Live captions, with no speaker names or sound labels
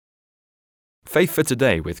Faith for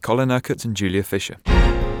Today with Colin Urquhart and Julia Fisher.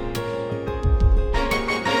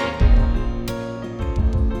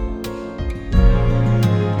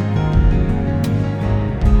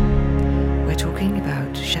 We're talking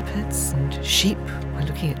about shepherds and sheep. We're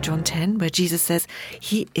looking at John 10, where Jesus says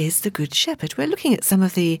he is the good shepherd. We're looking at some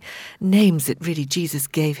of the names that really Jesus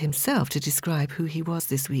gave himself to describe who he was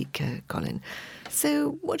this week, Colin.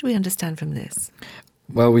 So what do we understand from this?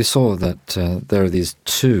 Well, we saw that there are these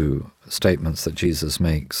two statements that Jesus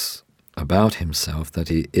makes about himself, that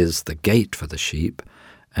he is the gate for the sheep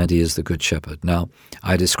and he is the good shepherd. Now,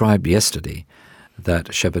 I described yesterday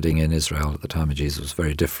that shepherding in Israel at the time of Jesus was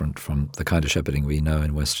very different from the kind of shepherding we know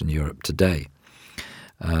in Western Europe today.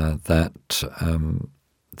 The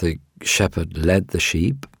shepherd led the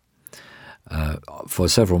sheep for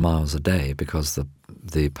several miles a day because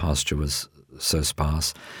the pasture was so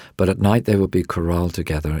sparse, but at night they would be corralled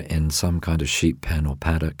together in some kind of sheep pen or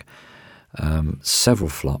paddock, several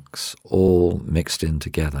flocks all mixed in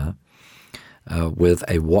together with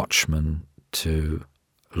a watchman to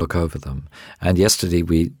look over them. And yesterday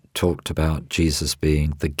we talked about Jesus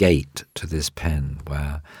being the gate to this pen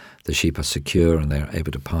where the sheep are secure and they're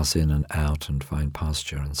able to pass in and out and find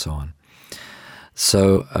pasture and so on.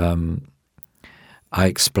 So I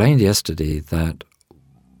explained yesterday that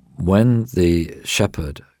when the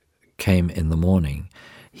shepherd came in the morning,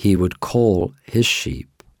 he would call his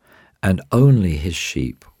sheep, and only his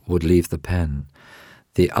sheep would leave the pen.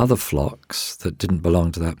 The other flocks that didn't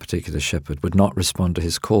belong to that particular shepherd would not respond to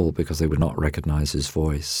his call because they would not recognize his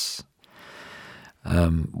voice.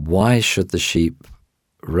 Why should the sheep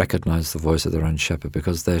recognize the voice of their own shepherd?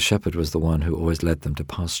 Because their shepherd was the one who always led them to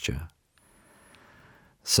pasture.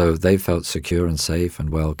 So they felt secure and safe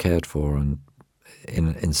and well cared for, and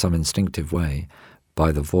in some instinctive way,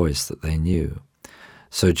 by the voice that they knew.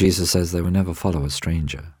 So Jesus says they will never follow a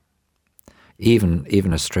stranger.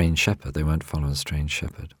 Even a strange shepherd, they won't follow a strange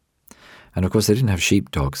shepherd. And of course they didn't have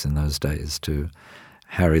sheepdogs in those days to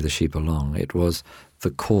harry the sheep along. It was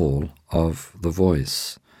the call of the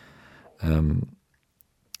voice.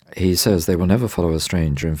 He says they will never follow a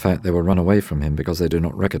stranger. In fact, they will run away from him because they do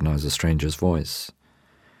not recognize a stranger's voice.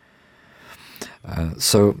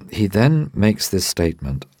 So he then makes this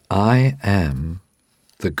statement, I am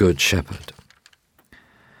the good shepherd.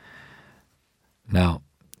 Now,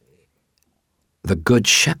 the good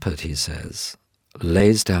shepherd, he says,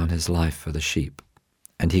 lays down his life for the sheep,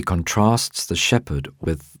 and he contrasts the shepherd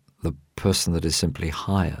with the person that is simply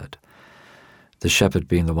hired, the shepherd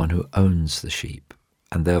being the one who owns the sheep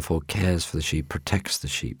and therefore cares for the sheep, protects the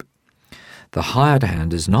sheep. The hired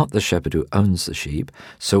hand is not the shepherd who owns the sheep,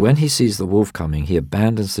 so when he sees the wolf coming, he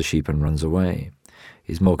abandons the sheep and runs away.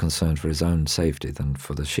 He's more concerned for his own safety than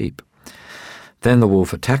for the sheep. Then the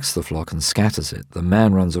wolf attacks the flock and scatters it. The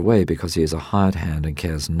man runs away because he is a hired hand and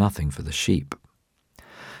cares nothing for the sheep.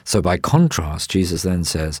 So by contrast, Jesus then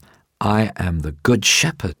says, I am the good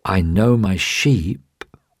shepherd. I know my sheep,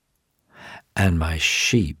 and my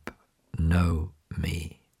sheep know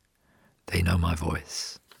me. They know my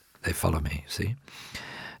voice. They follow me, see?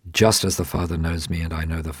 Just as the Father knows me and I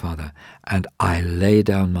know the Father, and I lay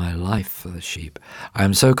down my life for the sheep. I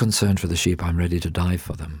am so concerned for the sheep, I'm ready to die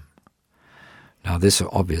for them. Now this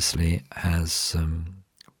obviously has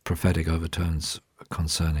prophetic overtones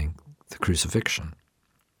concerning the crucifixion.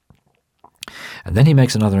 And then he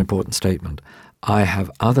makes another important statement. I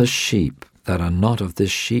have other sheep that are not of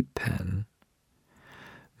this sheep pen,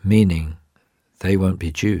 meaning they won't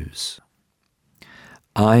be Jews.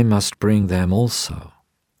 I must bring them also.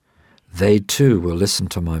 They too will listen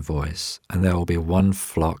to my voice, and there will be one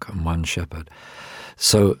flock and one shepherd.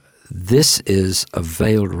 So this is a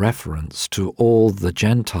veiled reference to all the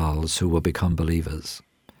Gentiles who will become believers.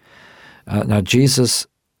 Now Jesus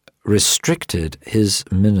restricted his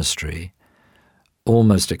ministry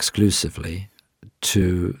almost exclusively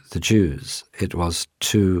to the Jews. It was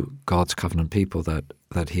to God's covenant people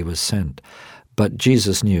that he was sent. But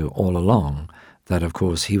Jesus knew all along that, of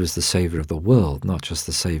course, he was the Savior of the world, not just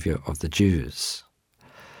the Savior of the Jews.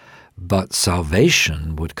 But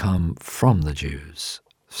salvation would come from the Jews,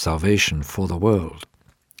 salvation for the world.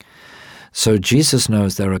 So Jesus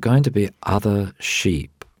knows there are going to be other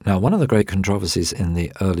sheep. Now, one of the great controversies in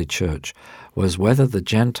the early church was whether the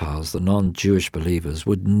Gentiles, the non-Jewish believers,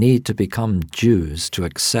 would need to become Jews to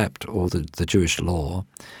accept all the Jewish law,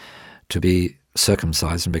 to be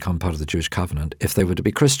circumcised and become part of the Jewish covenant if they were to be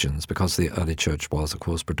Christians, because the early church was, of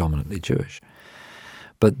course, predominantly Jewish.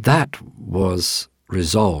 But that was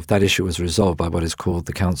resolved, that issue was resolved by what is called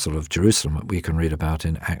the Council of Jerusalem, that we can read about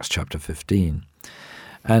in Acts chapter 15.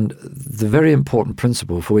 And the very important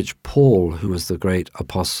principle for which Paul, who was the great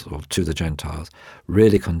apostle to the Gentiles,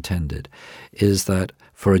 really contended is that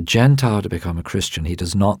for a Gentile to become a Christian, he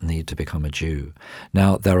does not need to become a Jew.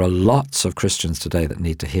 Now, there are lots of Christians today that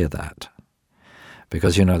need to hear that,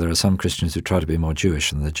 because, there are some Christians who try to be more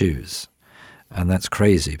Jewish than the Jews. And that's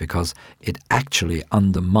crazy, because it actually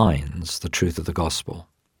undermines the truth of the gospel.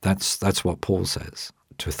 That's what Paul says,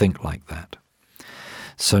 to think like that.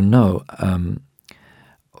 So no,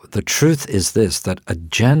 the truth is this, that a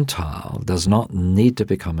Gentile does not need to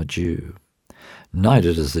become a Jew.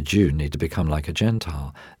 Neither does the Jew need to become like a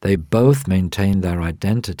Gentile. They both maintain their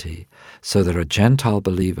identity. So there are Gentile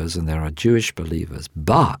believers and there are Jewish believers,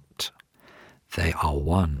 but they are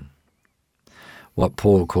one. What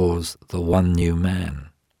Paul calls the one new man.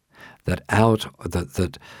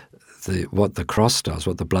 What the cross does,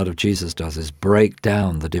 what the blood of Jesus does, is break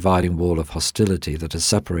down the dividing wall of hostility that has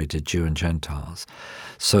separated Jew and Gentiles,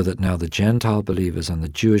 so that now the Gentile believers and the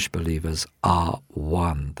Jewish believers are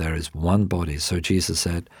one. There is one body. So Jesus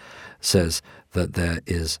says that there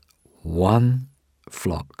is one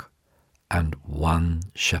flock and one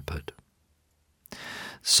shepherd.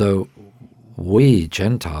 So we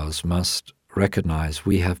Gentiles must recognize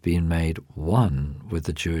we have been made one with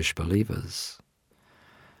the Jewish believers,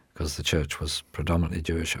 because the church was predominantly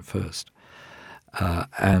Jewish at first.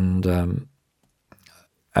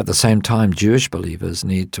 At the same time, Jewish believers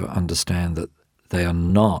need to understand that they are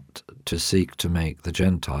not to seek to make the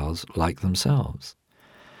Gentiles like themselves.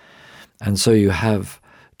 And so you have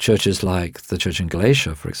churches like the church in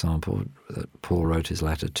Galatia, for example, that Paul wrote his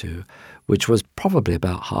letter to, which was probably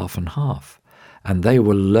about half and half. And they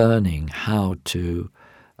were learning how to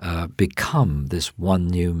become this one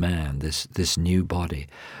new man, this new body,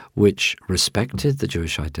 which respected the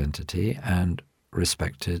Jewish identity and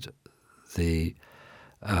respected the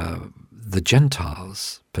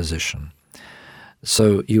Gentiles' position.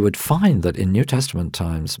 So you would find that in New Testament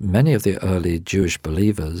times, many of the early Jewish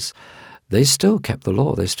believers, they still kept the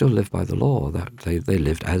law. They still lived by the law. That they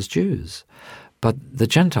lived as Jews. But the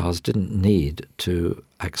Gentiles didn't need to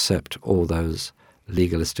accept all those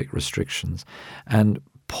legalistic restrictions. And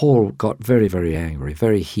Paul got very, very angry,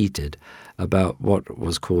 very heated about what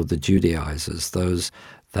was called the Judaizers, those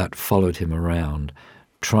that followed him around,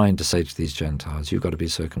 trying to say to these Gentiles, you've got to be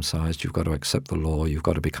circumcised, you've got to accept the law, you've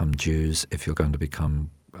got to become Jews if you're going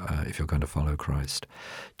to follow Christ.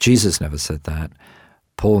 Jesus never said that.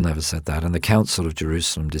 Paul never said that, and the Council of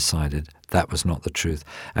Jerusalem decided that was not the truth,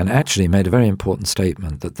 and actually made a very important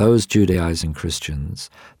statement that those Judaizing Christians,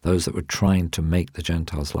 those that were trying to make the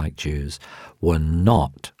Gentiles like Jews, were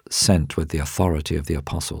not sent with the authority of the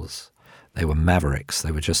apostles. They were mavericks.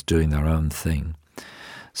 They were just doing their own thing.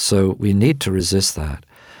 So we need to resist that.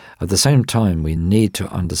 At the same time, we need to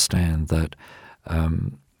understand that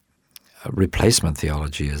replacement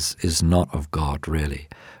theology is not of God, really,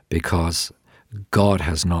 because God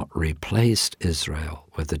has not replaced Israel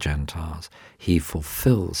with the Gentiles. He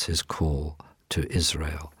fulfills his call to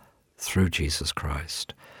Israel through Jesus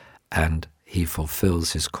Christ, and he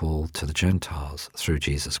fulfills his call to the Gentiles through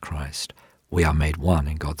Jesus Christ. We are made one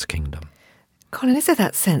in God's kingdom. Colin, is there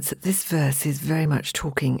that sense that this verse is very much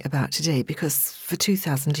talking about today? Because for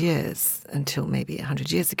 2,000 years, until maybe 100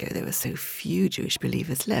 years ago, there were so few Jewish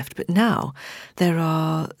believers left, but now there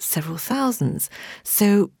are several thousands.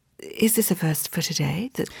 So is this a verse for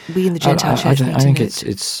today that we in the Gentile church need to I think note?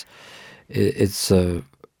 it's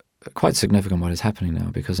quite significant what is happening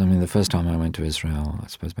now, because, the first time I went to Israel, I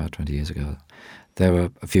suppose about 20 years ago, there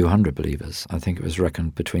were a few hundred believers. I think it was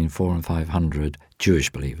reckoned between 400 and 500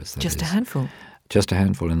 Jewish believers. Just a handful. Just a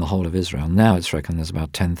handful in the whole of Israel. Now it's reckoned there's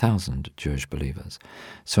about 10,000 Jewish believers.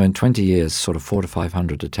 So in 20 years, sort of 400 to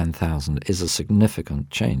 500 to 10,000 is a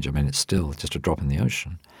significant change. It's still just a drop in the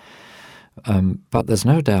ocean. But there's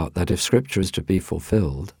no doubt that if Scripture is to be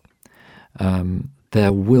fulfilled,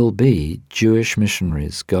 there will be Jewish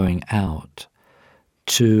missionaries going out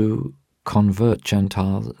to convert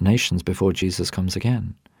Gentile nations before Jesus comes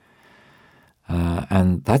again.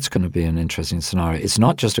 And that's going to be an interesting scenario. It's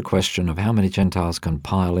not just a question of how many Gentiles can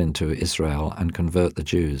pile into Israel and convert the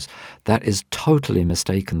Jews. That is totally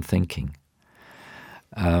mistaken thinking.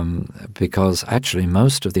 Because actually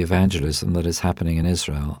most of the evangelism that is happening in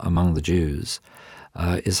Israel among the Jews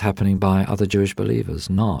is happening by other Jewish believers,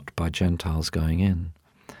 not by Gentiles going in.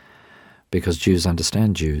 Because Jews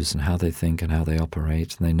understand Jews and how they think and how they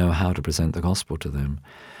operate, and they know how to present the gospel to them.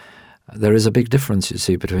 There is a big difference, you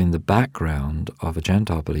see, between the background of a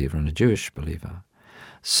Gentile believer and a Jewish believer.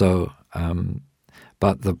 So,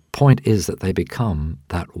 but the point is that they become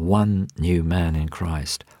that one new man in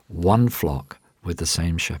Christ, one flock with the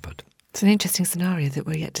same shepherd. It's an interesting scenario that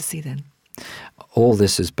we're yet to see then. All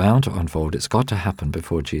this is bound to unfold. It's got to happen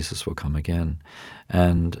before Jesus will come again.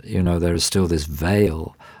 And, there is still this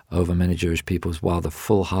veil over many Jewish peoples while the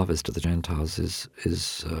full harvest of the Gentiles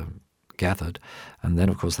is gathered. And then,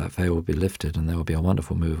 of course, that veil will be lifted and there will be a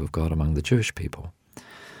wonderful move of God among the Jewish people.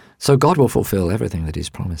 So God will fulfill everything that he's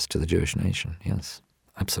promised to the Jewish nation. Yes,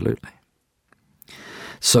 absolutely.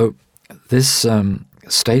 So this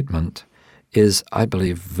statement is, I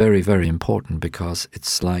believe, very, very important because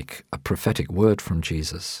it's like a prophetic word from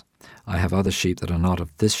Jesus. I have other sheep that are not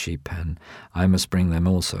of this sheep pen. I must bring them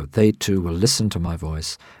also. They too will listen to my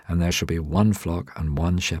voice, and there shall be one flock and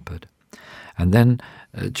one shepherd. And then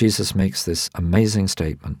Jesus makes this amazing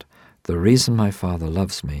statement. The reason my Father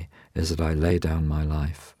loves me is that I lay down my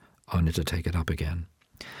life, only to take it up again.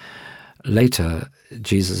 Later,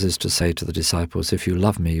 Jesus is to say to the disciples, if you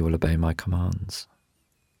love me, you will obey my commands.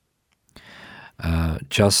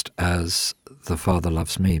 Just as the Father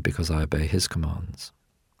loves me because I obey his commands.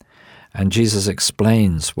 And Jesus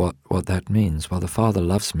explains what that means. Well, the Father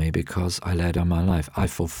loves me because I lay down my life. I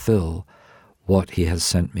fulfill what he has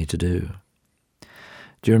sent me to do.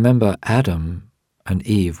 Do you remember Adam and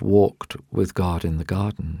Eve walked with God in the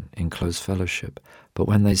garden in close fellowship, but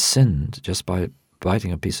when they sinned just by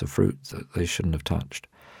biting a piece of fruit that they shouldn't have touched,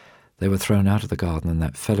 they were thrown out of the garden, and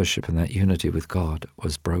that fellowship and that unity with God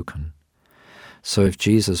was broken. So if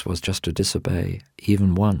Jesus was just to disobey,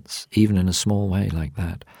 even once, even in a small way like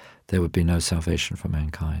that, there would be no salvation for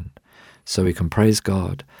mankind. So we can praise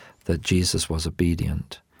God that Jesus was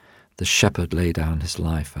obedient. The shepherd laid down his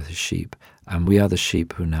life for his sheep, and we are the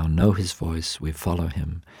sheep who now know his voice, we follow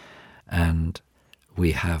him, and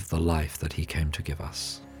we have the life that he came to give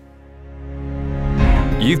us.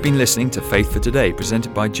 You've been listening to Faith for Today,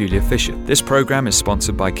 presented by Julia Fisher. This program is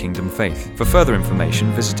sponsored by Kingdom Faith. For further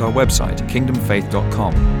information, visit our website,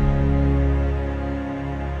 kingdomfaith.com.